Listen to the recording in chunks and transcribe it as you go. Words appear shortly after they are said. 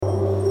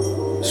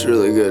It's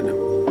really good.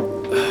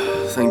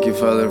 Thank you,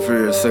 Father, for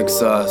your thick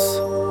sauce.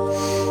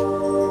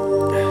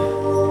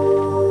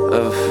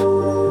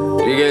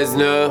 Do you guys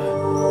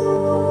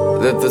know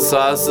that the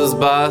sauce is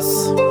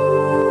boss?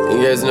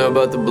 You guys know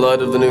about the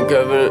blood of the new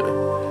covenant?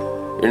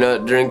 You're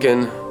not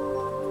drinking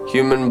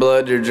human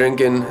blood, you're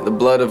drinking the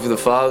blood of the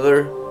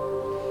Father.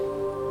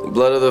 The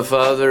blood of the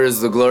Father is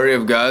the glory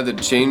of God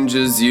that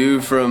changes you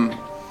from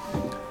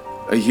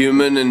a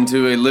human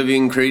into a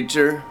living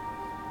creature.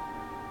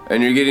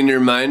 And you're getting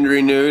your mind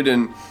renewed,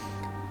 and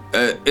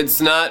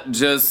it's not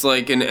just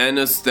like an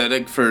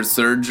anesthetic for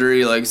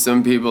surgery like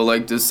some people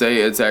like to say.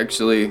 It's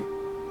actually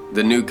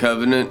the new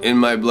covenant in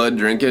my blood.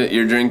 Drink it.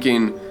 You're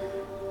drinking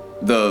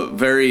the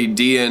very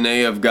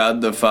DNA of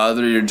God the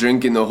Father. You're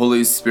drinking the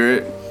Holy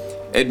Spirit.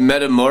 It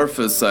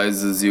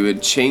metamorphosizes you.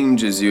 It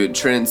changes you. It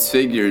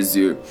transfigures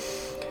you.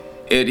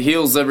 It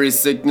heals every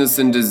sickness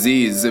and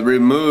disease. It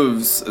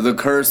removes the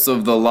curse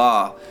of the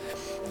law.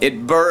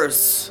 It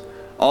bursts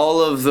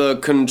all of the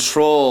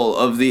control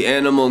of the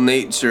animal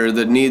nature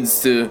that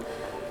needs to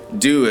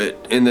do it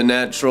in the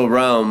natural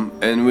realm.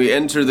 And we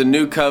enter the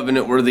new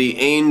covenant where the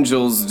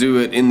angels do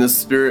it in the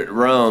spirit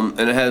realm,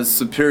 and it has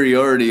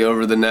superiority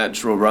over the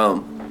natural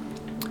realm.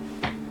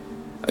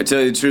 I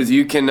tell you the truth,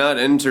 you cannot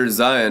enter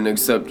Zion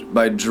except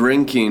by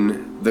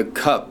drinking the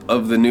cup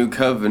of the new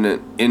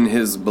covenant in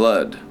his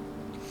blood.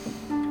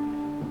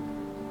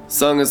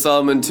 Song of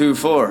Solomon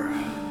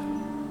 2:4.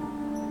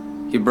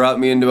 He brought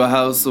me into a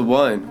house of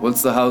wine.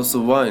 What's the house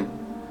of wine?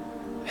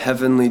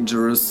 Heavenly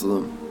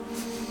Jerusalem.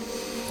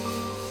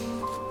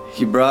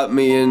 He brought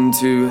me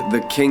into the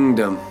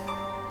kingdom.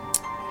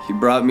 He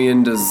brought me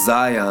into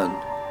Zion.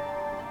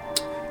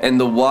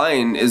 And the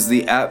wine is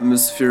the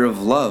atmosphere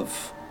of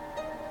love.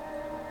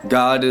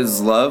 God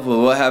is love.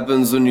 Well, what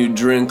happens when you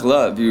drink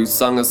love? You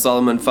Song of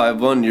Solomon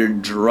 5:1, you're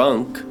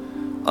drunk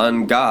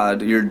on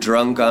God. You're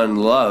drunk on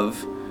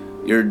love.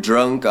 You're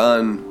drunk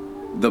on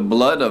the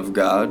blood of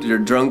God. You're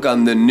drunk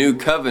on the new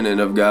covenant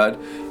of God.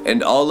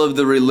 And all of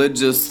the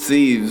religious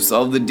thieves,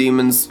 all the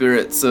demon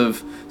spirits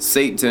of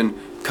Satan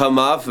come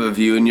off of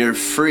you, and you're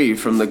free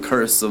from the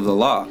curse of the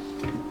law.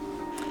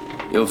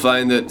 You'll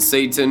find that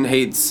Satan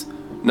hates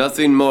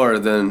nothing more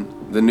than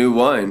the new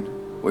wine,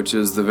 which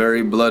is the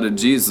very blood of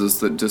Jesus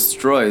that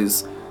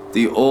destroys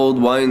the old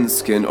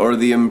wineskin, or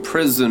the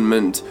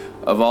imprisonment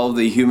of all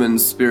the human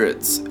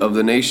spirits of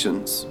the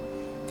nations.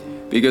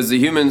 Because the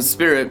human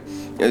spirit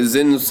is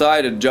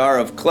inside a jar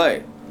of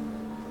clay,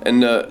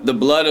 and the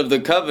blood of the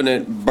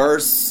covenant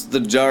bursts the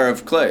jar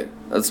of clay.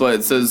 That's why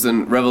it says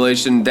in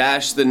Revelation,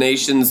 dash the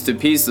nations to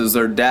pieces,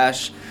 or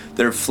dash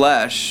their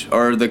flesh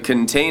or the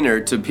container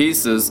to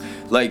pieces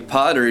like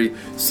pottery,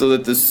 so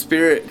that the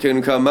spirit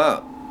can come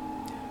out.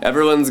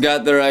 Everyone's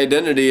got their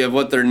identity of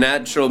what their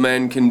natural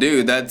man can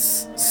do.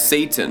 That's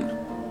Satan.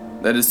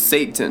 That is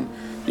Satan.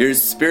 Your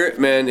spirit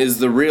man is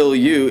the real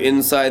you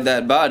inside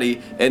that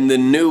body, and the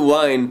new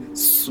wine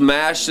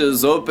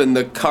smashes open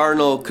the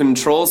carnal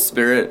control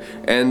spirit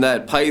and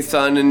that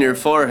python in your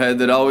forehead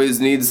that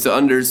always needs to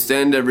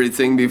understand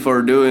everything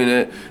before doing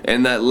it,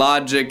 and that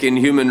logic and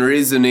human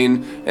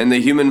reasoning and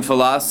the human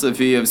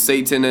philosophy of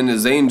Satan and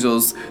his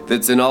angels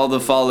that's in all the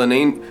fallen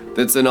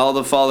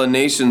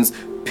nations,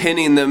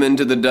 pinning them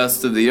into the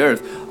dust of the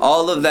earth.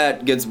 All of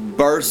that gets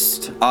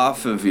burst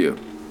off of you.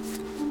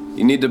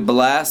 You need to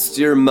blast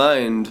your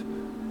mind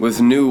with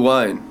new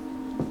wine,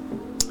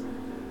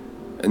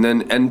 and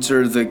then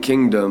enter the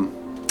kingdom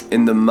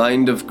in the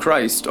mind of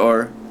Christ,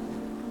 or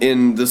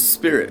in the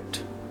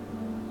spirit.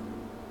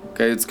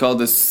 Okay, it's called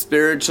the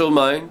spiritual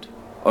mind,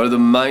 or the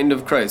mind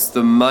of Christ.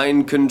 The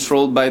mind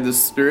controlled by the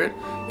Spirit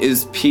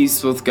is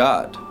peace with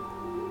God.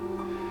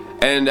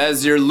 And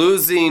as you're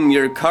losing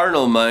your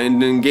carnal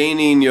mind and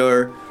gaining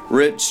your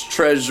rich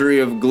treasury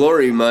of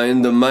glory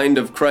mind, the mind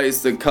of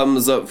Christ that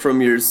comes up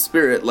from your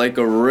spirit like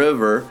a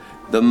river,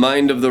 the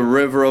mind of the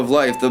river of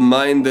life, the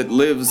mind that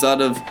lives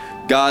out of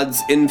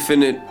God's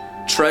infinite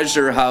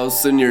treasure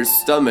house in your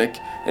stomach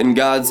and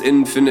God's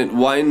infinite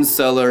wine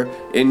cellar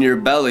in your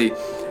belly.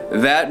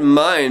 That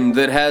mind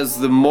that has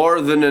the more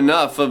than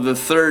enough of the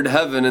third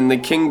heaven and the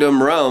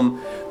kingdom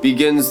realm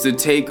begins to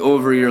take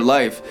over your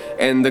life.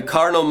 And the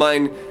carnal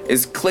mind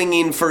is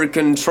clinging for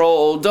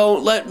control.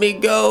 Don't let me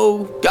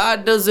go.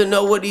 God doesn't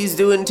know what he's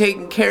doing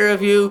taking care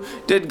of you.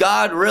 Did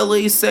God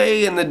really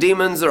say? And the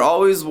demons are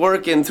always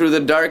working through the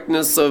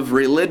darkness of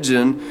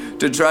religion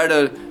to try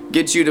to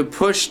get you to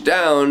push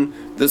down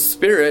the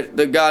spirit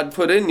that God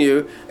put in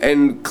you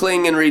and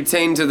cling and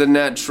retain to the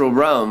natural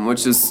realm,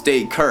 which is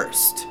stay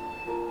cursed.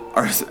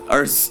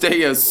 Or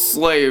stay a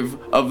slave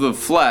of the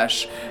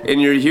flesh in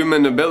your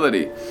human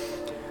ability.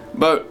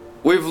 But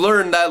we've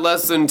learned that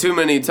lesson too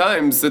many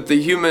times, that the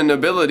human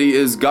ability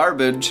is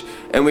garbage,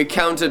 and we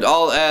count it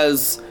all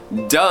as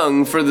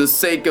dung for the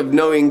sake of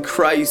knowing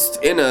Christ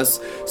in us,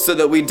 so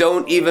that we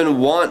don't even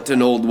want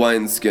an old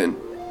wineskin.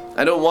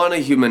 I don't want a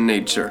human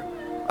nature.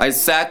 I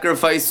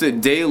sacrifice it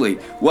daily,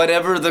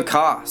 whatever the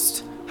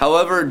cost.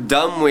 However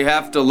dumb we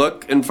have to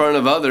look in front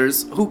of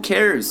others, who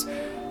cares?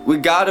 We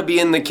gotta be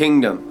in the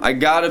kingdom. I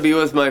gotta be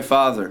with my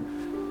Father.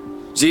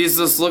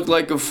 Jesus looked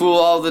like a fool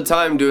all the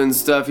time doing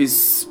stuff.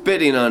 He's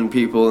spitting on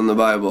people in the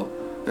Bible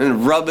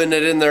and rubbing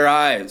it in their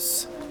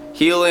eyes.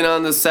 Healing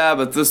on the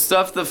Sabbath. The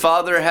stuff the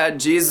Father had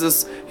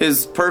Jesus,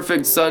 his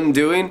perfect Son,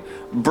 doing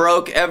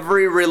broke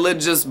every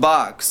religious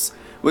box.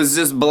 Was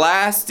just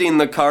blasting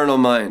the carnal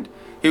mind.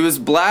 He was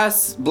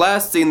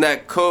blasting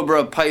that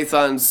cobra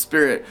python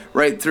spirit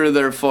right through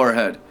their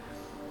forehead.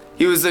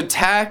 He was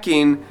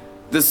attacking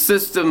the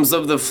systems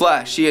of the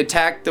flesh. He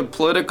attacked the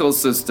political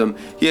system.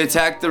 He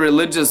attacked the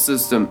religious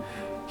system.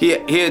 He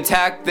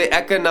attacked the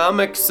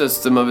economic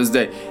system of his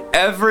day.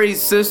 Every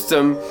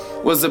system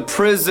was a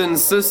prison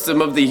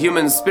system of the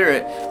human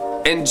spirit,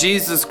 and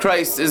Jesus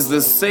Christ is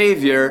the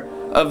Savior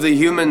of the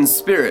human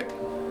spirit.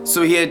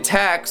 So he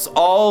attacks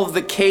all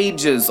the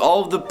cages,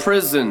 all the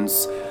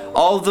prisons,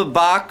 all the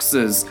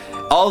boxes,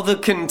 all the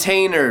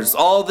containers,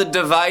 all the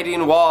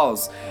dividing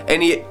walls,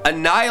 and he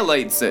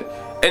annihilates it.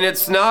 And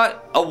it's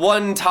not a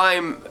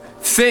one-time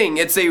thing.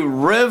 It's a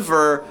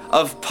river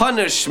of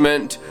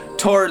punishment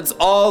towards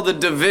all the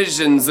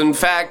divisions and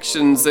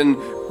factions and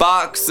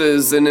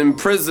boxes and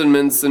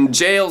imprisonments and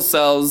jail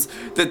cells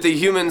that the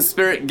human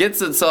spirit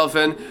gets itself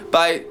in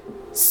by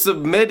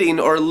submitting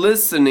or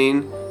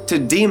listening to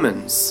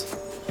demons.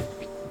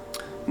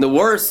 The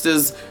worst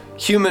is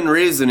human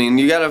reasoning.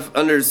 You gotta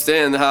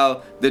understand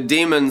how the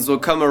demons will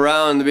come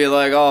around to be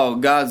like, oh,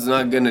 God's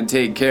not gonna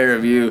take care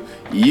of you.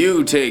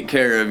 You take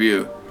care of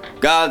you.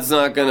 God's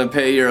not gonna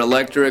pay your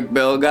electric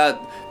bill. God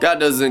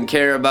doesn't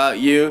care about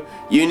you.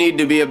 You need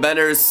to be a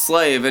better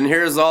slave. And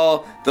here's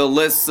all the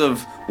lists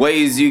of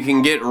ways you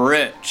can get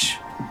rich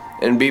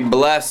and be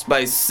blessed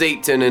by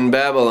Satan in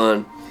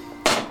Babylon.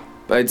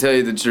 But I tell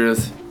you the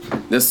truth,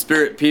 the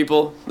spirit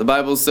people, the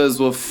Bible says,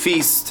 will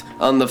feast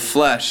on the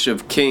flesh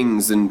of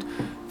kings and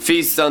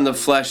feast on the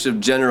flesh of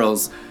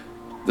generals.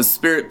 The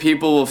spirit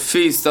people will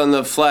feast on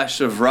the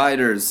flesh of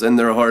riders and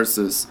their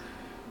horses.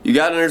 You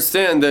got to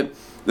understand that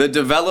the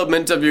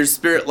development of your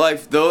spirit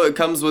life, though it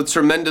comes with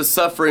tremendous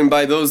suffering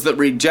by those that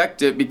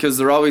reject it because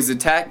they're always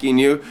attacking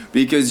you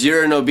because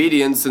you're in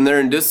obedience and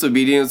they're in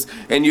disobedience,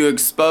 and you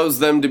expose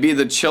them to be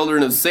the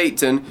children of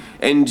Satan,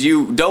 and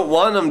you don't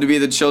want them to be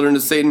the children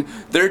of Satan.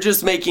 They're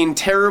just making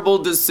terrible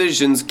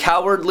decisions,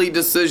 cowardly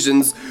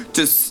decisions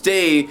to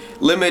stay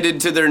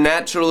limited to their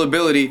natural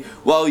ability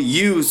while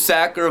you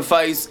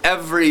sacrifice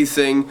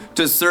everything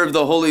to serve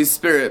the Holy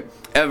Spirit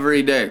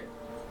every day.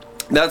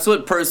 That's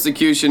what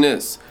persecution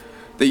is.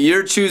 That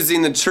you're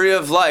choosing the tree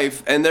of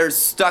life and they're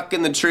stuck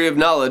in the tree of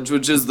knowledge,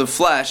 which is the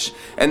flesh,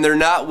 and they're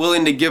not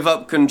willing to give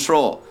up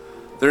control.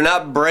 They're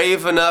not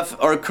brave enough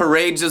or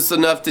courageous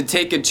enough to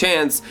take a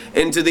chance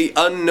into the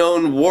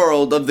unknown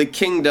world of the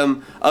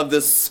kingdom of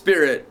the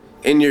Spirit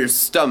in your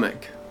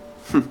stomach.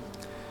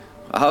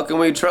 How can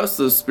we trust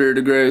the Spirit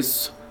of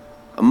grace?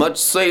 I'm much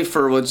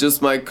safer with just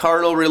my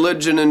carnal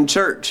religion and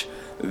church.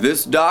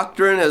 This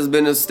doctrine has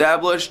been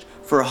established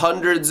for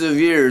hundreds of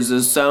years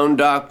as sound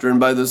doctrine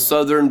by the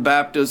Southern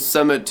Baptist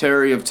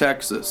Cemetery of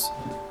Texas.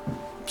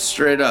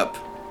 Straight up.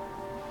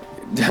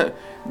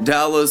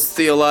 Dallas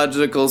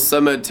Theological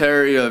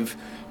Cemetery of,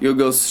 you'll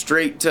go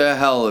straight to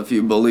hell if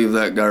you believe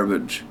that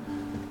garbage.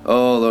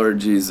 Oh, Lord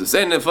Jesus.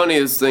 And the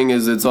funniest thing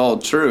is it's all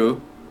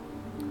true.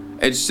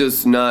 It's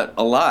just not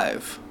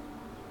alive.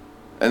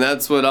 And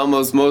that's what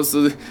almost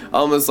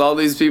all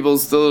these people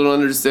still don't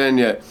understand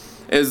yet.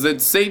 Is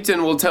that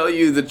Satan will tell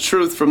you the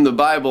truth from the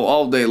Bible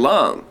all day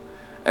long.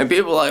 And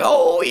people are like,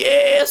 oh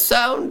yeah,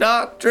 sound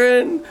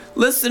doctrine.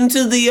 Listen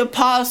to the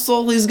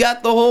apostle. He's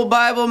got the whole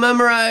Bible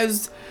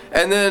memorized.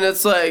 And then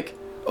it's like,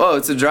 oh,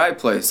 it's a dry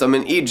place. I'm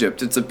in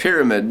Egypt. It's a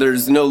pyramid.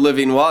 There's no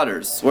living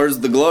waters. Where's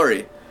the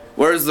glory?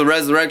 Where's the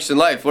resurrection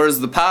life? Where's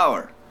the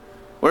power?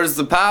 Where's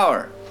the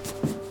power?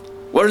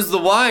 Where's the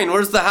wine?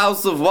 Where's the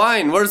house of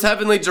wine? Where's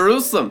heavenly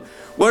Jerusalem?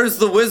 Where's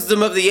the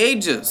wisdom of the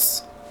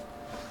ages?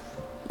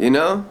 You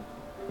know?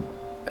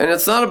 And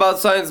it's not about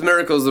signs,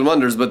 miracles, and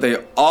wonders, but they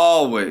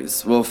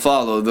always will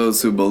follow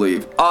those who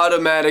believe.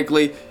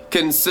 Automatically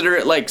consider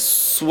it like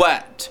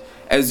sweat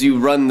as you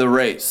run the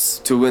race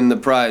to win the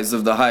prize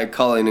of the high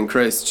calling in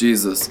Christ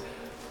Jesus,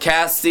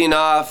 casting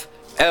off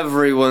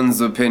everyone's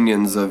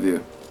opinions of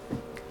you.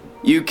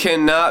 You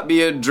cannot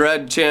be a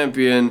dread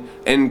champion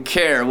and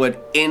care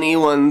what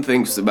anyone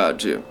thinks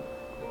about you.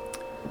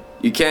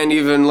 You can't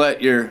even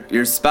let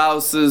your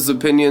spouse's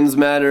opinions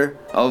matter.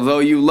 Although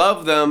you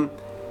love them,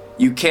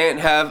 you can't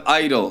have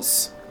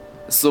idols.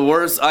 It's the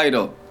worst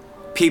idol.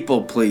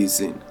 People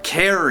pleasing,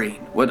 caring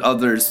what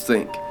others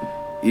think.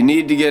 You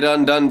need to get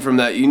undone from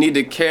that. You need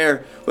to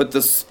care what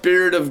the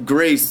Spirit of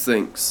grace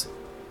thinks.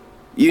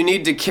 You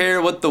need to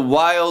care what the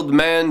wild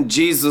man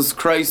Jesus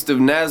Christ of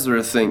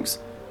Nazareth thinks.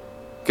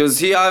 Because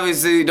he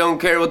obviously don't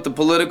care what the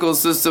political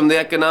system, the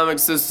economic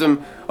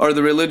system, or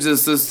the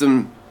religious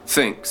system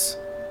thinks.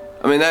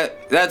 I mean,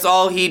 that's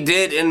all he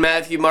did in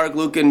Matthew, Mark,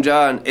 Luke, and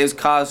John is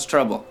cause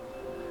trouble.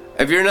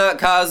 If you're not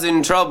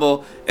causing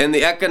trouble in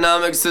the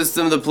economic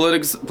system, the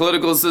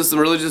political system,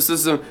 religious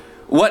system,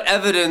 what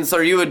evidence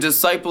are you a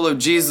disciple of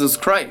Jesus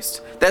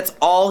Christ? That's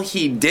all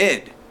he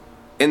did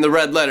in the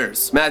red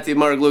letters, Matthew,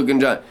 Mark, Luke, and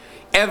John.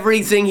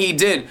 everything he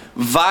did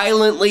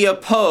violently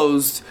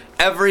opposed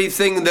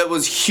everything that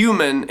was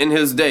human in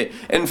his day.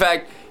 In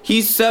fact,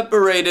 he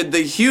separated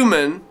the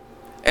human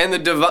and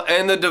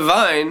the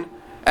divine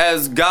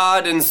as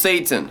God and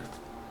Satan.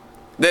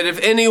 That if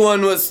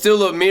anyone was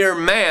still a mere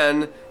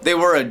man, they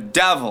were a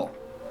devil.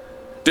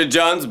 Did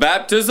John's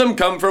baptism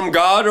come from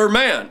God or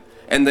man?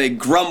 And they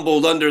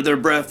grumbled under their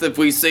breath, if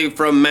we say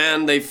from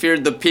man. They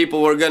feared the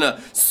people were going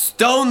to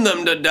stone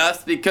them to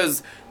death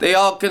because they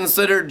all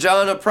considered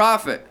John a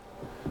prophet.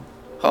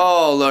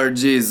 Oh, Lord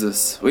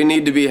Jesus, we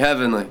need to be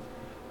heavenly.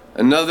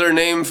 Another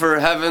name for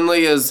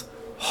heavenly is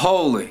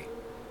holy.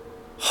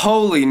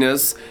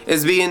 Holiness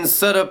is being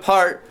set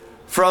apart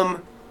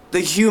from the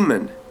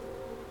human.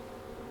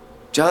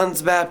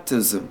 John's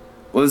baptism,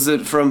 was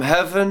it from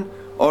heaven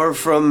or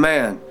from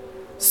man?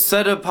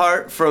 Set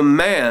apart from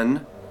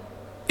man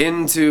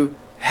into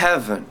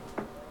heaven.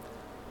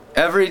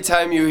 Every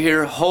time you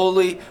hear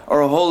holy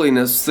or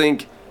holiness,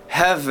 think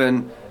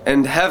heaven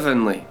and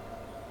heavenly.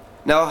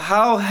 Now,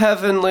 how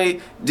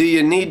heavenly do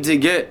you need to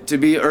get to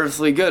be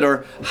earthly good?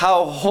 Or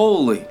how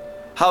holy,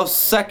 how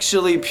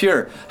sexually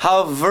pure,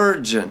 how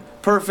virgin,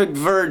 perfect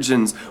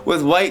virgins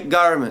with white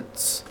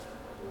garments?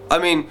 I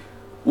mean,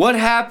 what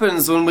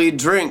happens when we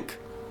drink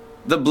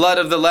the blood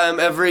of the Lamb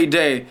every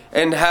day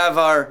and have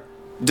our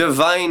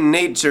divine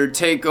nature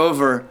take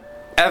over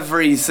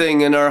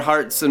everything in our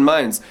hearts and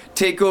minds,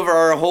 take over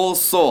our whole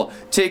soul,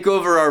 take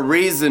over our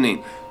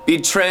reasoning, be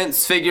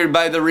transfigured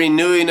by the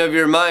renewing of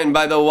your mind,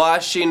 by the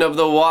washing of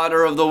the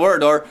water of the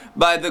Word, or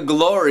by the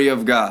glory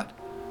of God?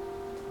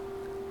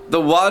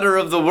 The water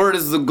of the Word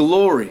is the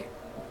glory.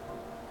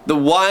 The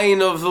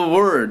wine of the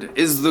Word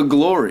is the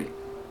glory.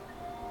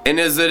 And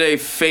is it a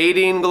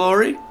fading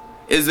glory?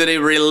 Is it a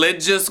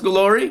religious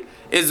glory?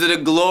 Is it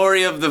a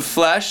glory of the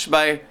flesh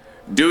by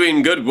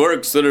doing good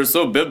works that are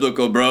so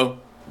biblical, bro?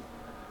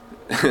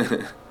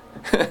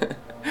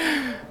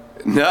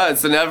 No,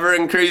 it's an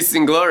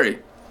ever-increasing glory.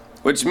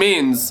 Which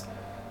means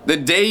the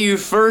day you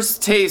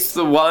first taste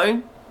the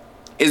wine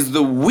is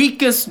the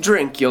weakest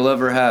drink you'll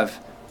ever have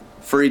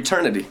for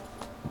eternity.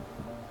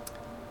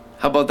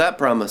 How about that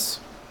promise?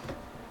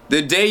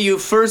 The day you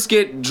first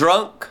get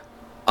drunk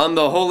on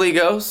the Holy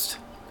Ghost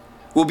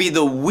will be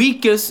the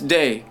weakest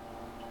day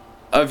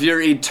of your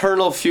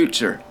eternal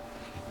future.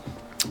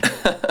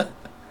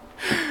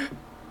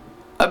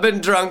 I've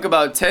been drunk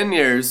about 10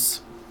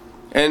 years,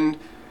 and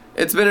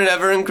it's been an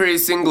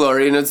ever-increasing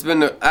glory, and it's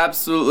been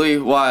absolutely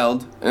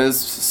wild, and it's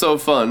so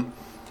fun.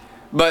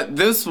 But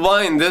this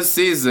wine this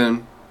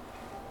season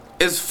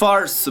is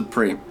far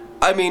supreme.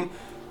 I mean,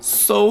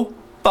 so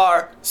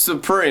far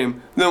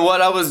supreme than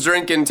what I was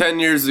drinking 10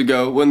 years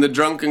ago when the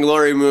Drunken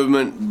Glory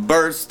movement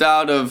burst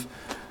out of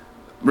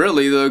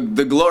really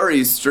the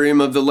glory stream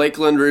of the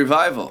Lakeland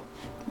revival.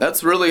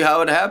 That's really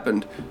how it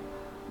happened.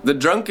 The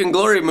Drunken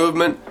Glory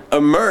movement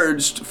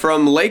emerged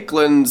from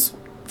Lakeland's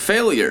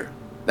failure.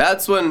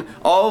 That's when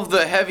all of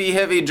the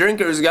heavy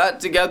drinkers got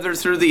together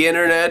through the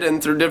internet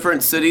and through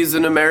different cities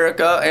in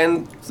America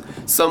and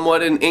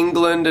somewhat in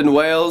England and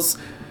Wales,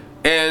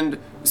 and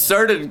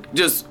started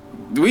just,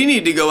 we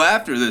need to go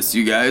after this,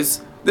 you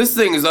guys. This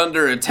thing is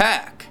under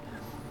attack.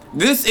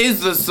 This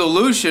is the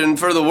solution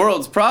for the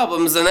world's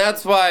problems, and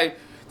that's why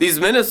these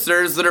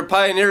ministers that are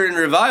pioneering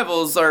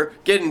revivals are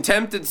getting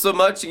tempted so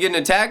much and getting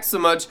attacked so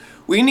much.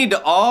 We need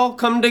to all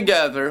come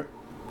together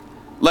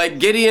like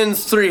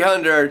Gideon's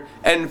 300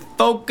 and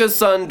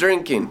focus on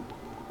drinking.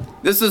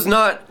 This is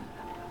not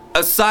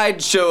a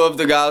sideshow of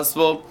the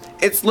gospel.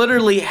 It's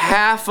literally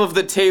half of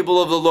the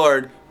table of the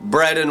Lord,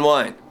 bread and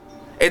wine.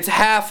 It's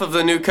half of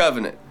the new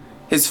covenant,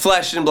 his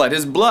flesh and blood.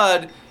 His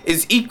blood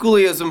is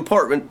equally as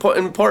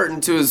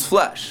important to his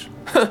flesh.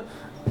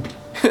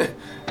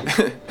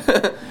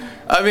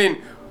 I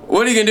mean,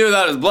 what are you going to do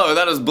without his blood?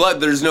 Without his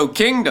blood, there's no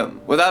kingdom.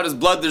 Without his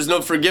blood, there's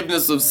no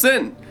forgiveness of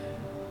sin.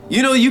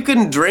 You know, you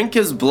can drink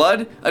his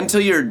blood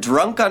until you're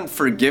drunk on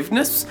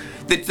forgiveness.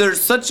 That there's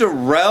such a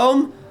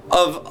realm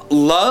of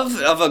love,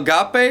 of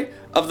agape,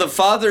 of the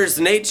Father's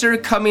nature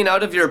coming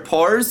out of your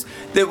pores,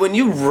 that when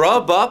you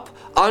rub up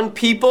on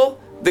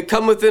people that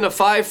come within a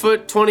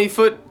 5-foot,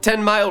 20-foot,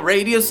 10-mile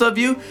radius of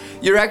you,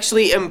 you're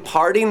actually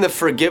imparting the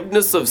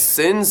forgiveness of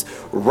sins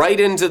right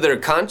into their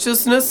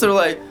consciousness. They're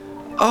like,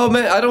 oh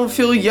man, I don't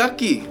feel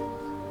yucky.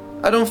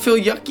 I don't feel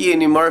yucky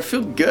anymore. I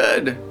feel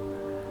good.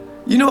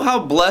 You know how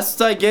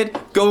blessed I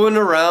get going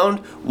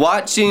around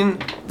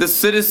watching the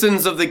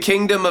citizens of the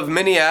kingdom of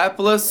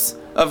Minneapolis,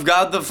 of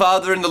God the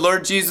Father and the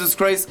Lord Jesus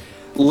Christ,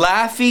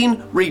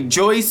 laughing,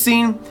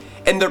 rejoicing,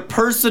 and their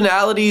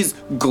personalities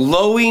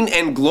glowing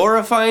and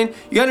glorifying.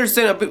 You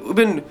understand, I've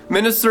been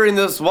ministering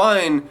this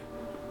wine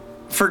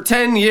for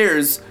 10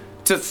 years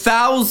to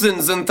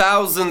thousands and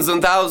thousands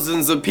and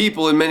thousands of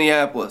people in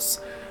Minneapolis.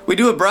 We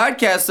do a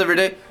broadcast every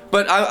day,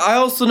 but I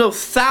also know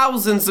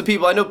thousands of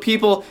people. I know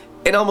people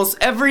in almost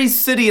every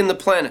city in the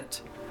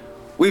planet.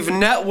 We've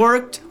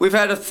networked. We've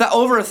had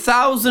over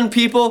 1,000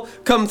 people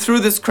come through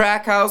this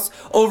crack house.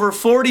 Over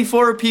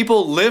 44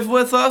 people live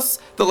with us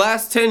the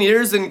last 10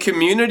 years in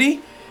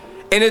community.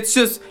 And it's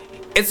just,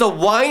 It's a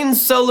wine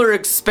cellar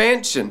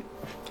expansion.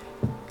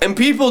 And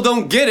people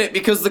don't get it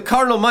because the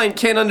carnal mind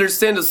can't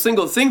understand a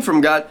single thing from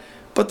God,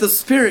 but the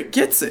Spirit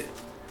gets it.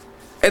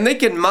 And they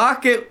can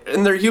mock it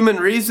in their human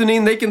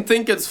reasoning. They can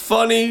think it's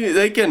funny.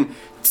 They can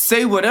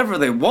say whatever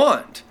they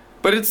want.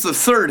 But it's the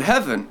third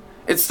heaven.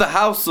 It's the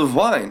house of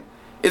wine.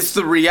 It's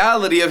the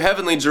reality of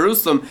heavenly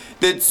Jerusalem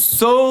that's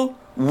so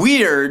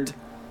weird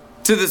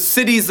to the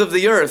cities of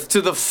the earth,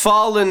 to the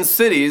fallen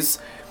cities,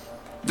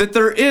 that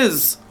there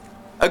is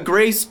a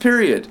grace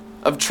period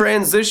of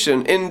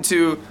transition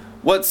into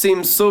what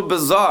seems so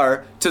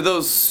bizarre to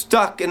those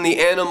stuck in the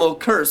animal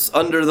curse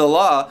under the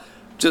law,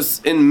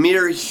 just in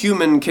mere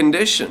human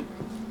condition.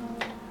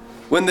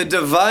 When the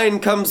divine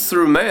comes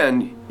through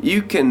man,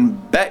 you can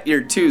bet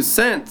your 2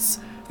 cents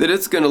that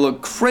it's going to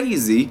look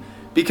crazy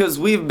because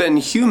we've been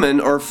human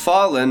or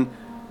fallen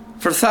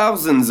for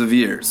thousands of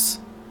years.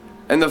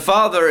 And the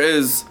Father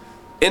is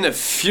in a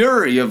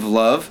fury of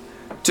love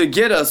to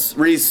get us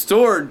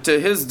restored to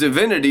His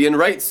divinity and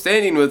right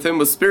standing with Him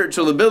with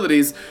spiritual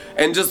abilities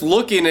and just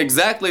looking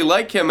exactly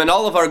like Him in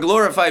all of our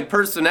glorified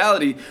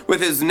personality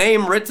with His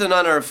name written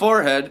on our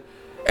forehead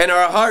and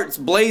our hearts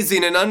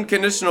blazing in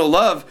unconditional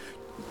love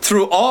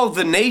through all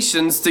the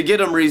nations to get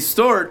them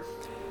restored,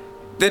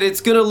 that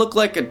it's going to look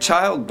like a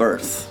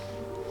childbirth.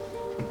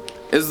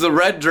 Is the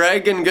red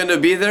dragon going to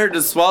be there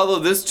to swallow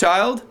this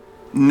child?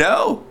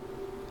 No.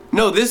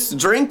 No, this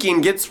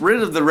drinking gets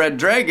rid of the red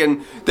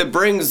dragon that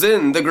brings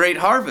in the great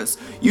harvest.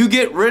 You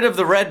get rid of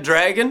the red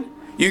dragon,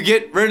 you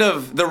get rid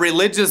of the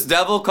religious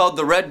devil called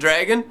the red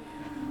dragon,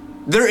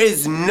 there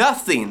is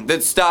nothing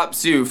that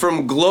stops you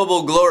from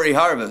global glory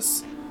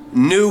harvest.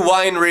 New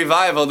wine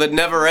revival that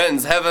never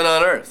ends, heaven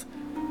on earth.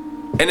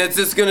 And it's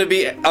just going to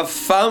be a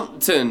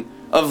fountain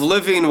of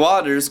living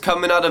waters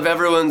coming out of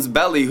everyone's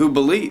belly who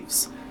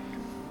believes.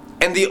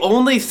 And the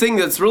only thing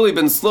that's really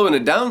been slowing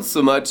it down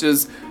so much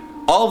is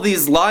all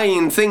these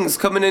lying things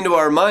coming into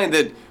our mind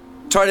that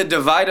try to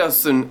divide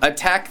us and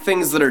attack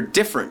things that are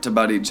different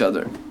about each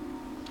other.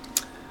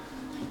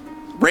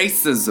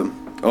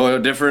 Racism. Oh, a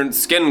different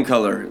skin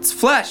color. It's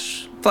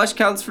flesh. Flesh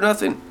counts for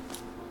nothing.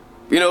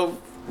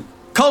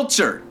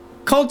 Culture.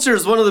 Culture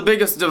is one of the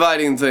biggest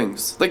dividing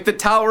things. Like the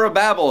Tower of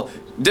Babel,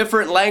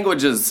 different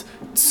languages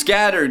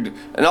scattered,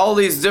 and all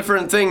these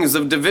different things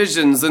of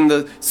divisions and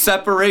the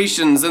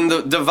separations and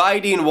the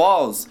dividing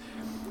walls.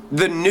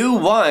 The new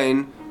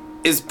wine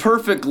is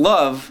perfect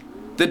love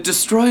that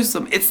destroys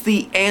them. It's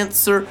the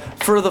answer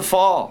for the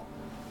fall.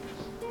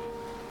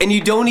 And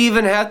you don't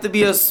even have to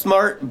be a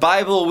smart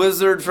Bible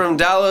wizard from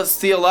Dallas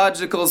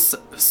Theological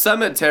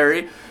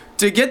Cemetery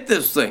to get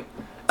this thing.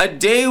 A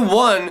day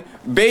one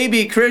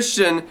baby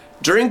Christian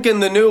drinking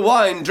the new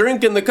wine,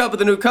 drinking the cup of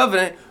the new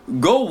covenant,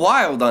 go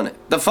wild on it.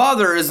 The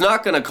Father is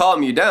not going to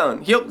calm you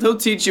down. He'll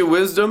teach you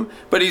wisdom,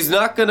 but He's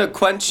not going to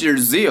quench your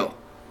zeal.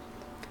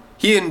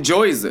 He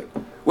enjoys it.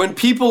 When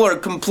people are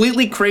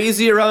completely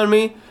crazy around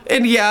me,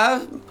 and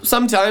yeah,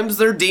 sometimes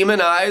they're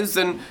demonized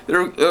and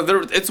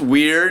it's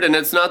weird and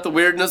it's not the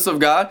weirdness of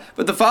God,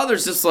 but the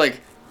Father's just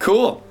like,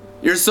 cool,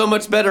 you're so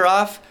much better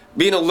off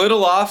being a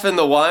little off in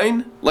the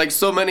wine, like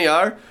so many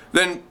are,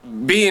 than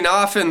being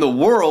off in the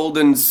world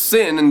and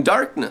sin and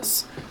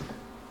darkness.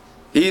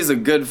 He's a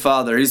good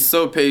Father. He's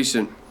so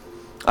patient.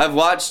 I've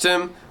watched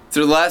Him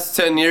through the last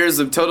 10 years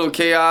of total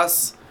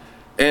chaos,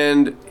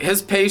 and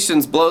His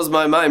patience blows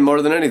my mind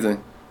more than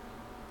anything.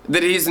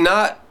 That He's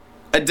not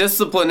a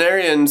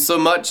disciplinarian so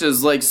much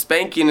as like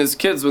spanking His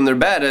kids when they're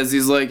bad, as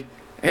He's like,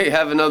 hey,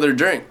 have another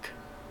drink.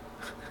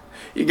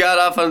 You got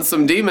off on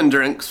some demon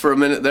drinks for a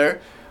minute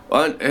there.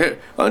 Why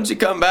don't you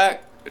come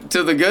back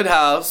to the good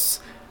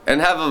house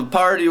and have a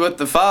party with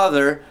the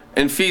Father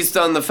and feast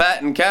on the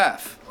fattened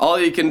calf? All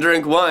you can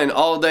drink wine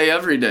all day,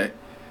 every day.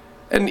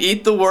 And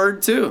eat the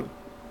Word too.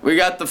 We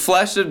got the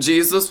flesh of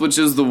Jesus, which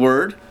is the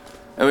Word.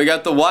 And we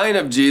got the wine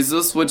of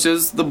Jesus, which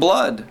is the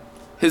blood,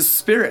 His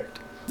Spirit.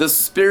 The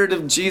Spirit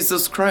of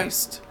Jesus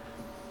Christ.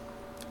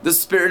 The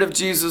Spirit of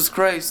Jesus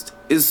Christ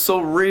is so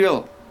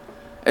real.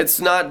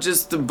 It's not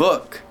just a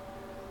book.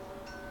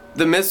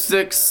 The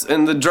mystics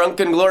and the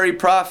drunken glory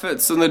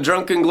prophets and the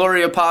drunken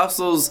glory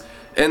apostles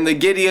and the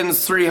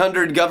Gideon's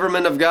 300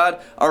 government of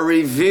God are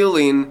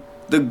revealing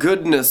the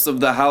goodness of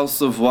the house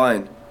of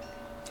wine.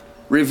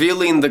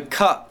 Revealing the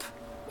cup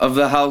of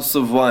the house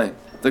of wine.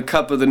 The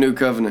cup of the new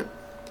covenant.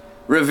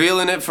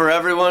 Revealing it for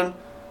everyone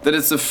that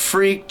it's a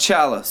free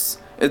chalice.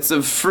 It's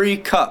a free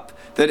cup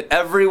that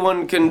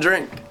everyone can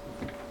drink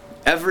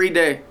every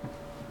day.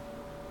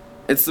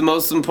 It's the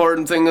most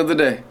important thing of the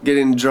day.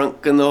 Getting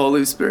drunk in the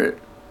Holy Spirit.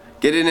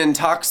 Getting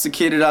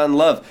intoxicated on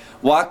love.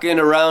 Walking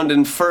around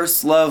in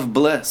first love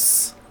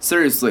bliss.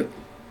 Seriously.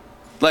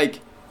 Like,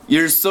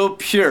 you're so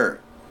pure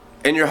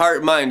in your heart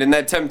and mind, and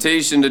that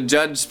temptation to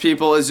judge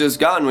people is just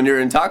gone when you're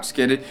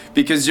intoxicated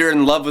because you're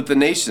in love with the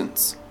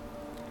nations.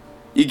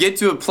 You get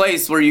to a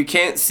place where you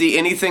can't see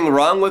anything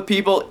wrong with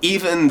people,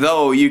 even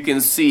though you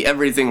can see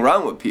everything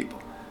wrong with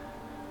people.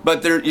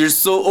 But you're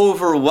so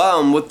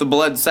overwhelmed with the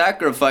blood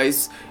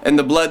sacrifice and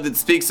the blood that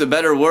speaks a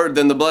better word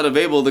than the blood of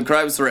Abel that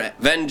cries for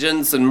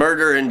vengeance and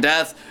murder and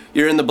death.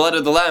 You're in the blood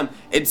of the Lamb.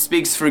 It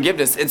speaks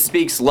forgiveness. It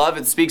speaks love.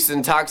 It speaks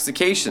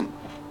intoxication.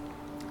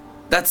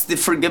 That's the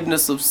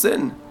forgiveness of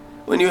sin.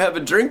 When you have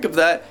a drink of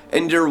that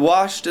and you're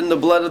washed in the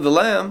blood of the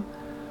Lamb,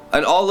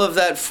 and all of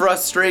that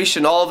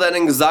frustration, all of that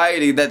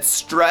anxiety, that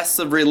stress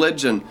of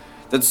religion,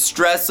 that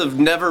stress of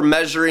never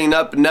measuring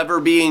up,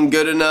 never being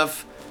good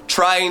enough,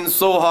 trying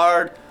so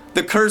hard,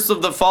 the curse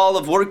of the fall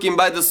of working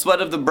by the sweat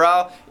of the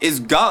brow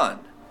is gone.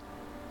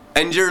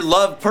 And you're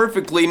loved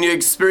perfectly, and you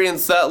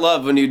experience that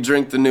love when you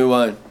drink the new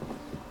wine.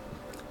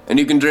 And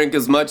you can drink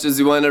as much as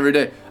you want every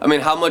day. I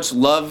mean, how much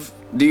love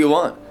do you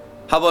want?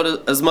 How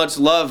about as much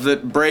love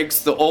that breaks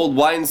the old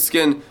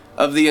wineskin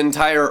of the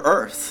entire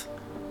earth?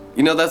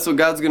 You know that's what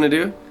God's going to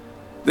do?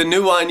 The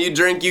new wine you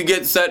drink, you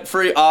get set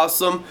free,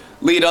 awesome.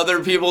 Lead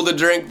other people to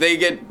drink, they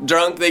get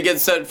drunk, they get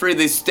set free,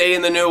 they stay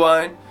in the new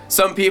wine.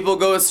 Some people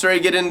go astray,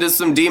 get into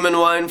some demon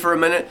wine for a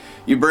minute.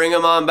 You bring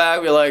them on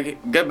back, you're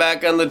like, get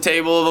back on the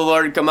table of the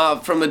Lord, come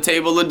out from the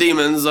table of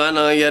demons. I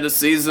know you had a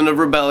season of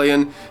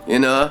rebellion, you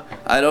know.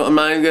 I'm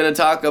not even going to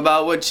talk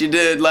about what you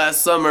did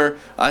last summer.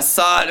 I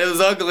saw it was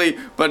ugly,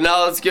 but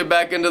now let's get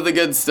back into the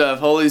good stuff,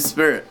 Holy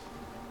Spirit.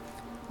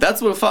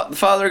 That's what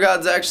Father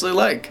God's actually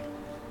like.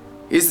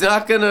 He's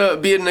not going to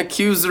be an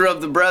accuser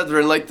of the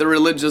brethren like the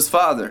religious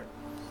father.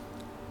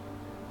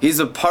 He's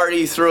a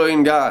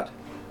party-throwing God.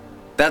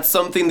 That's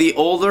something the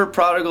older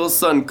prodigal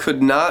son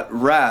could not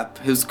wrap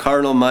his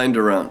carnal mind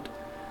around.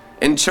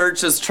 And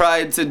church has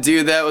tried to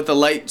do that with a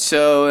light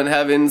show and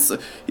having,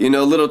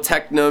 little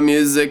techno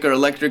music or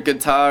electric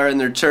guitar in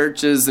their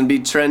churches and be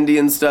trendy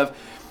and stuff.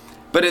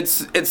 But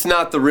it's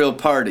not the real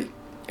party.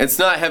 It's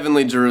not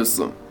heavenly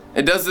Jerusalem.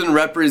 It doesn't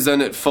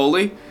represent it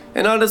fully.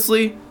 And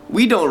honestly,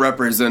 we don't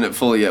represent it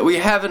fully yet. We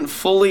haven't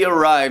fully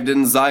arrived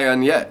in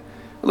Zion yet.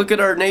 Look at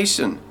our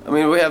nation. I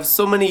mean, we have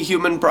so many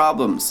human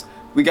problems.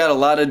 We got a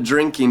lot of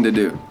drinking to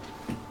do.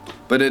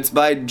 But it's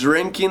by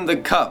drinking the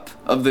cup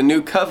of the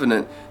new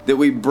covenant that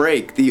we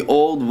break the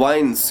old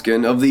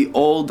wineskin of the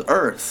old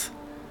earth,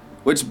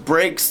 which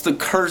breaks the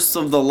curse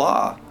of the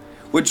law,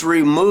 which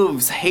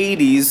removes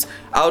Hades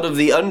out of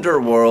the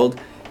underworld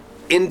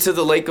into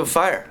the lake of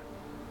fire.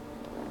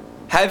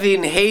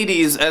 Having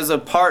Hades as a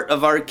part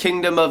of our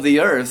kingdom of the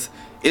earth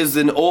is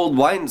an old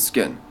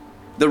wineskin.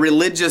 The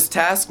religious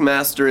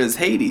taskmaster is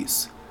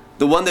Hades.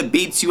 The one that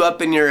beats you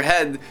up in your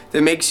head,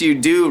 that makes you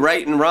do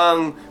right and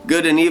wrong,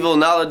 good and evil,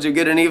 knowledge of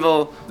good and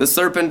evil, the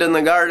serpent in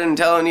the garden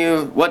telling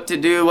you what to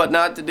do, what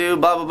not to do,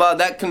 blah, blah, blah,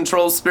 that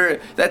control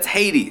spirit, that's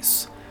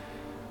Hades.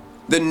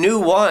 The new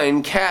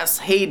wine casts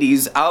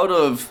Hades out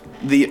of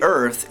the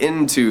earth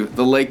into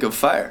the lake of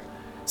fire,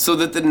 so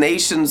that the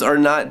nations are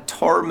not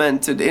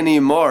tormented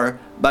anymore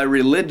by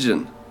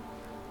religion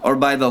or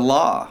by the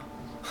law,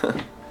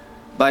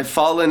 by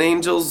fallen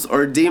angels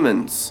or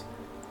demons,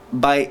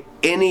 by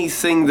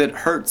anything that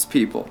hurts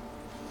people.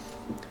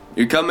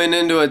 You're coming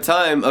into a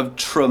time of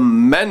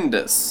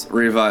tremendous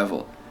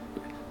revival.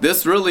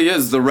 This really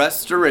is the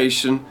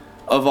restoration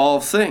of all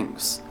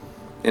things.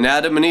 And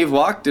Adam and Eve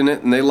walked in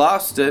it and they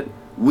lost it.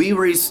 We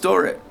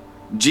restore it.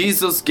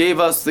 Jesus gave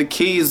us the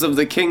keys of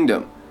the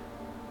kingdom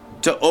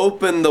to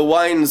open the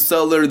wine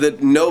cellar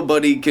that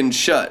nobody can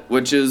shut,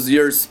 which is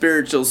your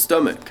spiritual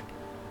stomach.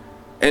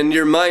 And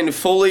your mind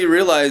fully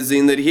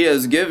realizing that He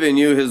has given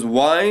you His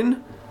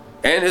wine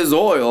and His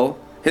oil,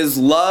 His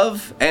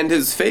love and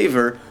His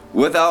favor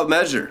without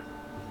measure.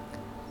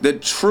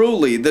 That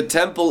truly the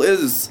temple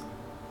is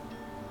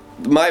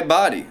my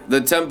body,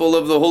 the temple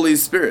of the Holy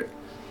Spirit.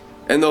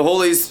 And the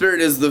Holy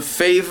Spirit is the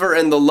favor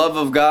and the love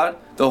of God.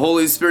 The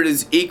Holy Spirit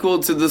is equal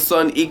to the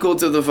Son, equal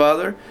to the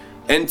Father.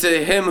 And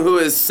to Him who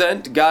is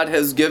sent, God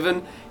has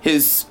given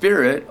His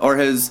Spirit, or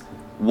His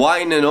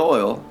wine and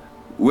oil,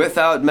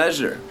 without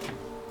measure.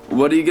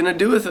 What are you going to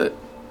do with it?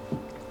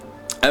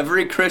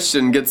 Every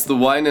Christian gets the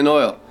wine and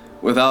oil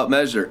without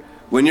measure.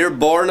 When you're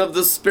born of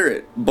the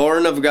Spirit,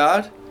 born of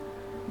God,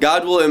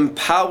 God will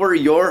empower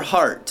your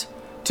heart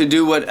to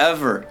do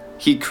whatever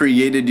He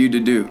created you to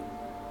do.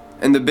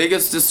 And the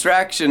biggest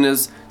distraction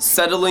is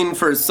settling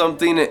for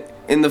something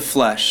in the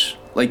flesh,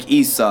 like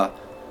Esau,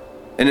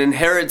 an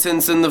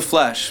inheritance in the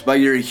flesh by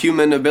your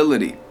human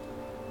ability.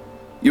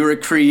 You were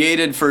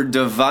created for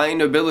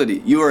divine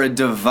ability. You are a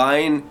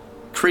divine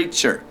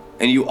creature,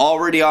 and you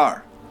already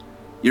are.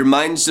 Your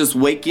mind's just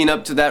waking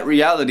up to that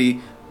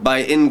reality by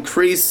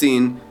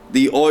increasing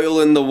the oil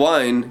and the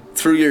wine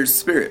through your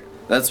spirit.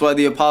 That's why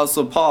the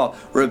Apostle Paul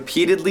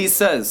repeatedly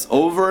says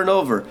over and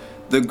over,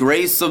 the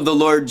grace of the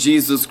Lord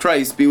Jesus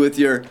Christ be with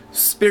your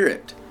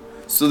spirit,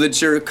 so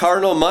that your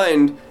carnal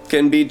mind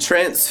can be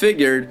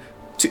transfigured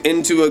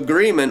into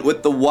agreement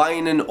with the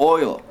wine and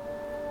oil,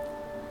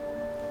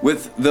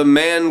 with the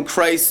man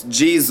Christ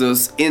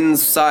Jesus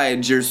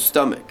inside your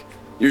stomach.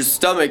 Your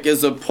stomach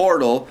is a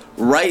portal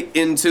right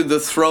into the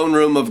throne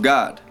room of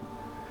God.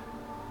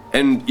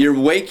 And you're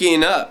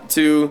waking up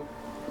to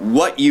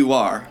what you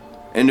are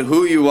and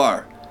who you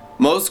are.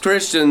 Most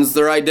Christians,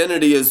 their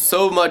identity is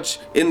so much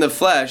in the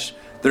flesh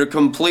They're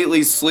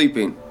completely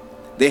sleeping.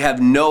 They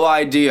have no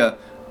idea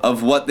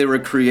of what they were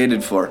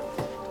created for.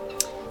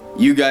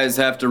 You guys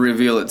have to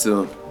reveal it to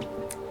them.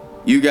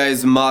 You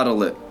guys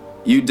model it.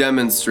 You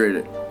demonstrate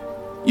it.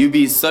 You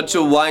be such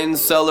a wine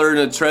cellar and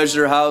a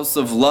treasure house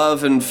of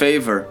love and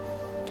favor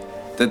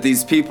that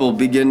these people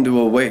begin to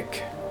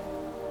awake.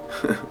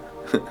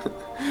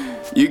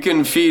 You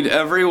can feed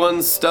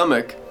everyone's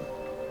stomach,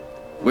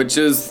 which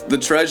is the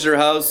treasure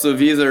house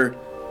of either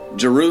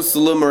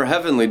Jerusalem or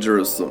heavenly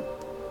Jerusalem.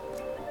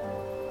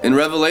 In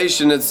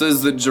Revelation, it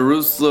says that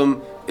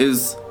Jerusalem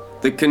is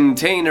the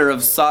container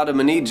of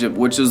Sodom and Egypt,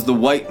 which is the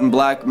white and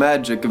black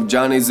magic of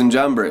Johnny's and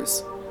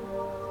Jambres.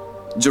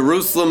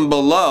 Jerusalem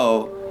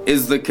below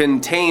is the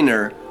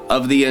container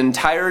of the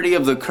entirety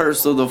of the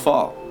curse of the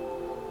fall.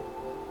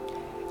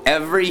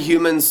 Every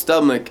human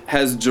stomach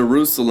has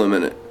Jerusalem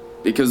in it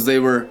because they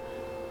were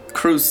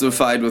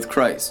crucified with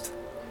Christ.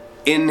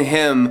 In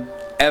him,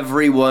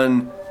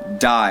 everyone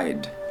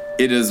died.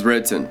 It is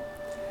written.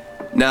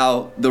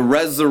 Now, the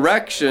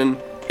resurrection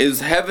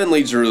is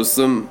heavenly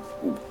Jerusalem,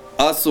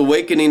 us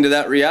awakening to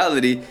that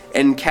reality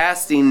and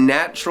casting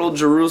natural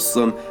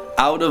Jerusalem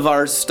out of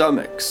our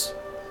stomachs.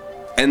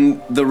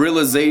 And the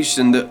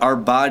realization that our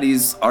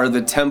bodies are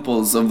the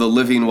temples of the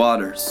living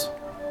waters.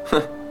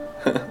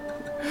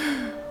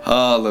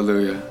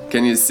 Hallelujah.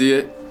 Can you see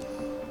it?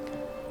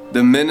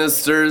 The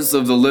ministers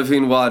of the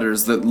living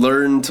waters that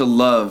learn to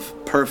love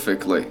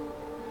perfectly.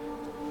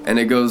 And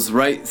it goes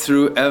right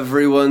through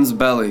everyone's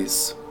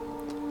bellies.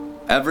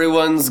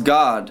 Everyone's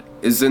God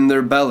is in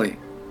their belly.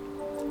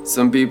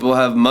 Some people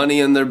have money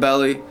in their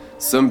belly.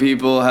 Some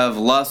people have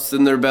lust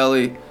in their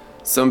belly.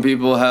 Some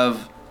people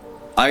have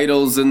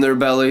idols in their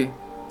belly.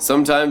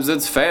 Sometimes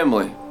it's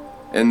family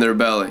in their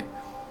belly.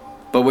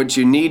 But what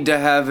you need to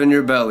have in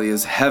your belly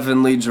is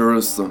heavenly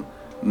Jerusalem,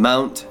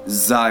 Mount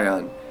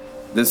Zion,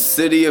 the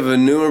city of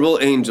innumerable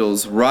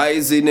angels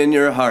rising in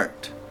your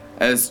heart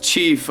as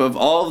chief of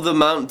all the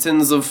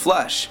mountains of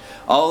flesh,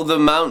 all the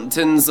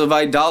mountains of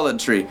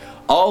idolatry,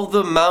 all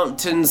the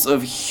mountains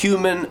of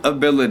human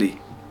ability,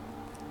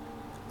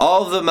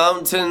 all the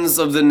mountains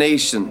of the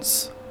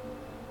nations.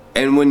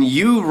 And when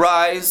you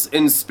rise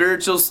in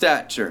spiritual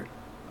stature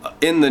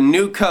in the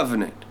new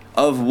covenant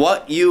of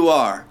what you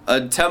are,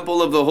 a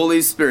temple of the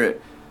Holy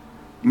Spirit,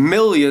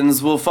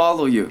 millions will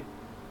follow you.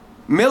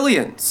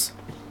 Millions.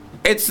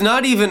 It's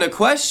not even a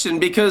question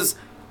because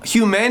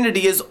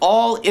humanity is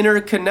all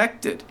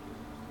interconnected.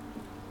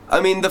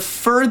 I mean, the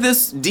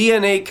furthest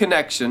DNA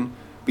connection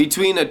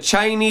between a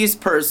Chinese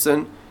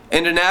person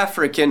and an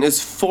African is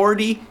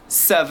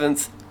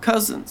 47th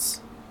cousins.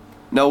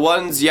 Now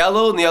one's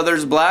yellow and the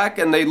other's black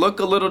and they look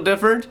a little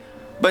different,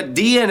 but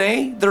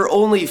DNA, they're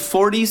only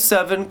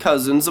 47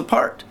 cousins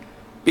apart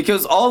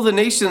because all the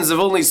nations have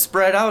only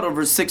spread out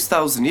over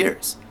 6,000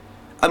 years.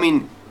 I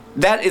mean,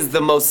 that is the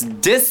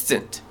most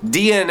distant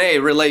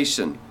DNA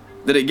relation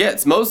that it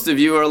gets. Most of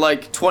you are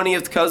like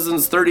 20th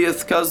cousins,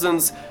 30th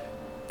cousins,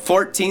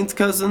 14th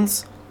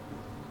cousins.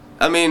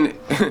 I mean,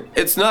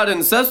 it's not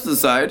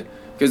incesticide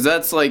because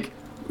that's like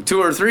 2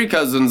 or 3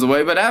 cousins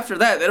away, but after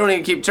that they don't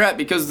even keep track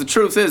because the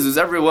truth is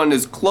everyone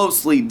is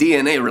closely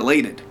DNA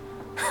related.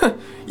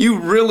 You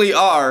really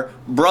are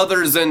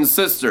brothers and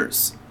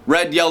sisters,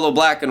 red, yellow,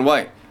 black, and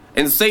white.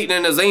 And Satan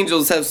and his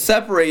angels have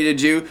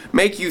separated you,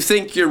 make you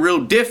think you're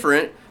real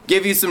different,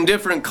 give you some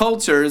different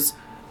cultures,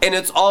 and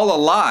it's all a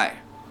lie.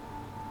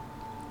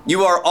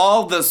 You are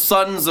all the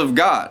sons of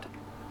God.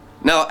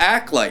 Now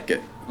act like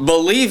it,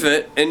 believe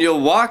it, and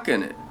you'll walk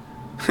in it.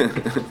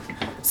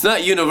 It's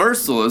not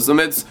universalism,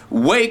 it's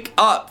wake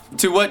up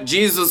to what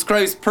Jesus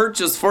Christ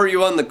purchased for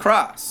you on the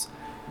cross.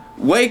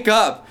 Wake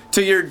up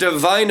to your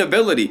divine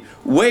ability.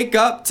 Wake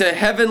up to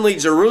heavenly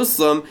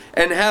Jerusalem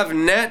and have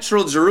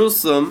natural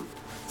Jerusalem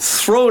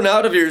thrown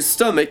out of your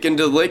stomach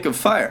into the lake of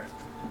fire.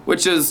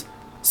 Which is,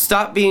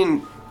 stop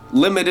being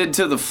limited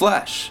to the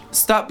flesh.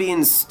 Stop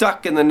being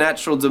stuck in the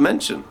natural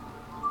dimension.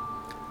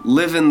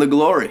 Live in the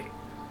glory.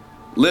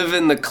 Live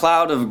in the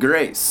cloud of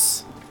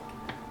grace.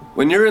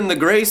 When you're in the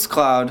grace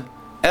cloud,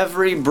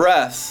 every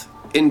breath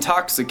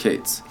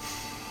intoxicates.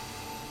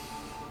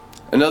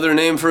 Another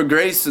name for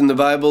grace in the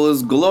Bible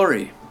is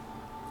glory.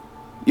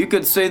 You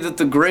could say that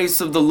the grace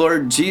of the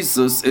Lord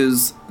Jesus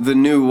is the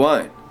new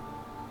wine.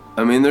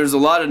 I mean, there's a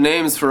lot of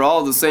names for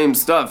all the same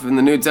stuff in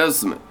the New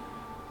Testament.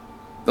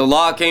 The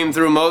law came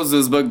through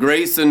Moses, but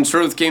grace and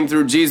truth came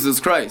through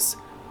Jesus Christ.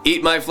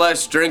 Eat my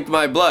flesh, drink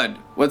my blood.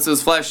 What's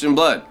his flesh and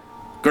blood?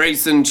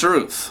 Grace and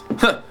truth.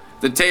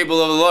 The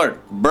table of the Lord,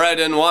 bread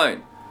and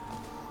wine.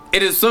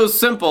 It is so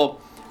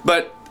simple,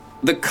 but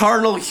the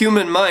carnal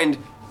human mind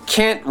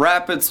can't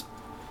wrap its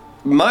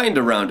mind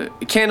around it.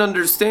 It can't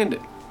understand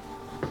it.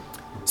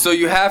 So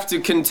you have to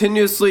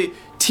continuously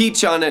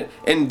teach on it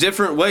in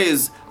different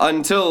ways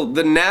until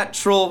the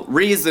natural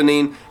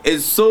reasoning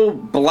is so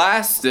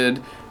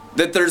blasted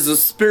that there's a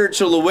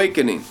spiritual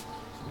awakening.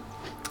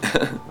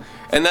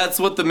 And that's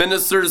what the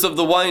ministers of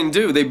the wine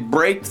do. They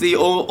break the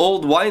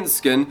old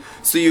wineskin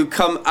so you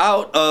come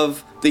out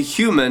of the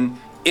human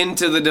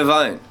into the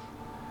divine.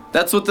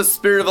 That's what the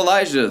spirit of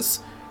Elijah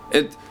is.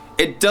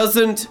 It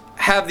doesn't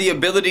have the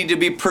ability to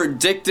be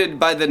predicted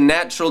by the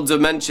natural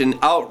dimension,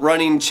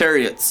 outrunning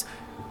chariots.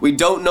 We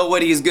don't know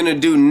what he's going to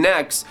do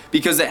next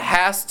because it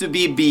has to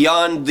be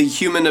beyond the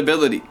human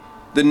ability.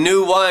 The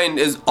new wine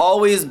is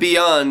always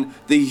beyond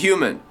the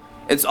human.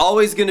 It's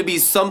always going to be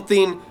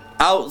something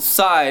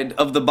outside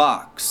of the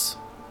box.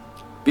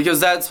 Because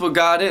that's what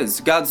God is.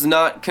 God's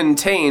not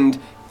contained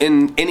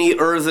in any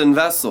earthen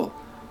vessel.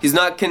 He's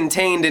not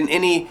contained in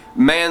any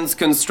man's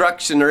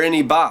construction or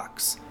any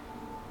box.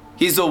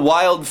 He's a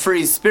wild,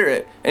 free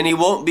spirit, and he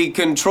won't be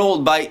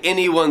controlled by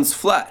anyone's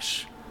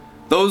flesh.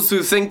 Those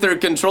who think they're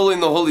controlling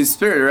the Holy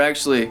Spirit are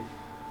actually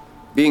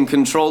being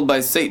controlled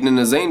by Satan and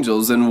his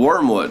angels in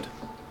wormwood.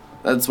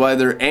 That's why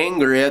they're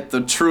angry at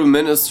the true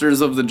ministers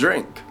of the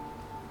drink.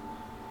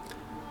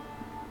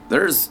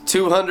 There's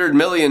 200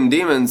 million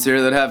demons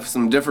here that have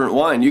some different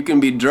wine. You can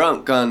be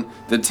drunk on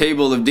the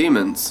table of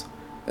demons.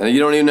 And you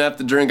don't even have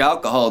to drink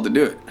alcohol to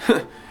do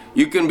it.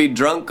 You can be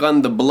drunk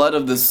on the blood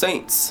of the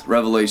saints,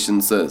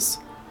 Revelation says.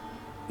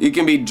 You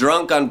can be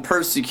drunk on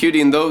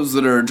persecuting those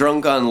that are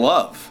drunk on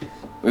love.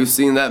 We've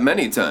seen that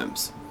many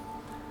times.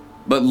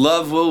 But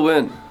love will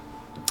win.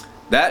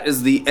 That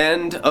is the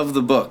end of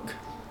the book.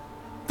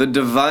 The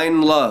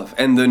divine love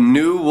and the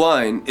new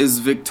wine is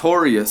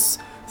victorious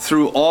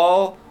through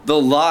all the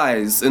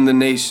lies in the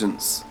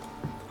nations.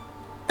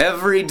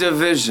 Every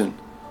division,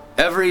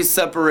 every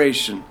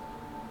separation,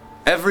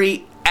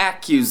 every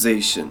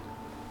accusation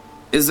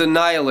is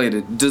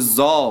annihilated,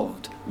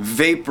 dissolved,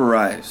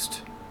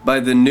 vaporized by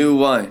the new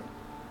wine.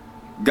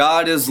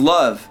 God is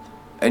love,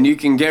 and you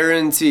can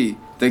guarantee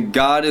that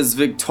God is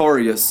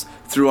victorious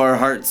through our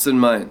hearts and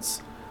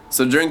minds.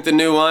 So drink the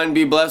new wine,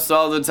 be blessed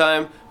all the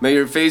time, may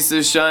your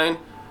faces shine,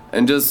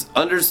 and just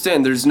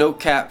understand there's no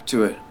cap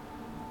to it.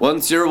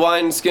 Once your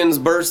wineskin's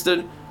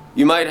bursted,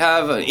 you might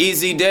have an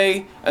easy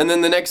day, and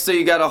then the next day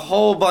you got a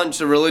whole bunch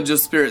of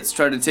religious spirits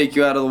try to take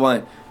you out of the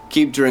wine.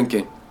 Keep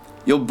drinking.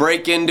 You'll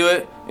break into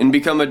it and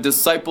become a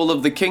disciple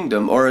of the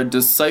kingdom, or a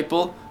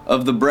disciple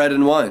of the bread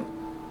and wine.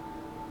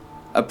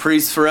 A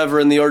priest forever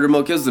in the order of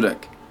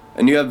Melchizedek.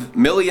 And you have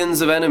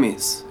millions of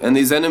enemies, and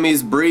these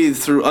enemies breathe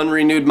through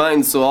unrenewed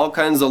minds, so all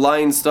kinds of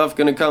lying stuff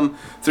gonna come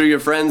through your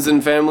friends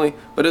and family,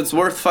 but it's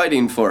worth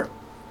fighting for.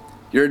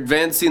 You're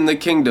advancing the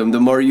kingdom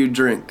the more you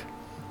drink,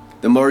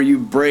 the more you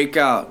break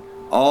out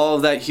all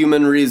that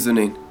human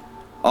reasoning,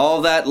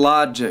 all that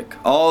logic,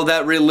 all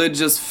that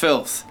religious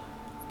filth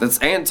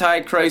that's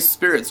antichrist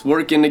spirits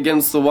working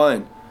against the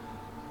wine.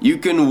 You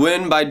can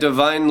win by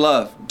divine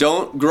love.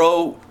 Don't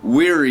grow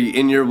weary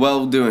in your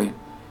well-doing.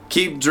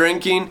 Keep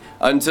drinking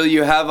until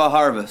you have a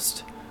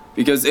harvest,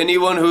 because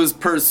anyone who's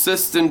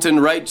persistent in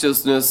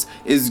righteousness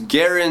is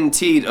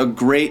guaranteed a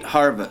great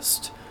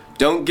harvest.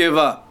 Don't give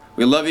up.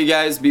 We love you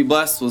guys. Be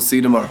blessed. We'll see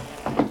you tomorrow.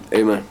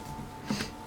 Amen.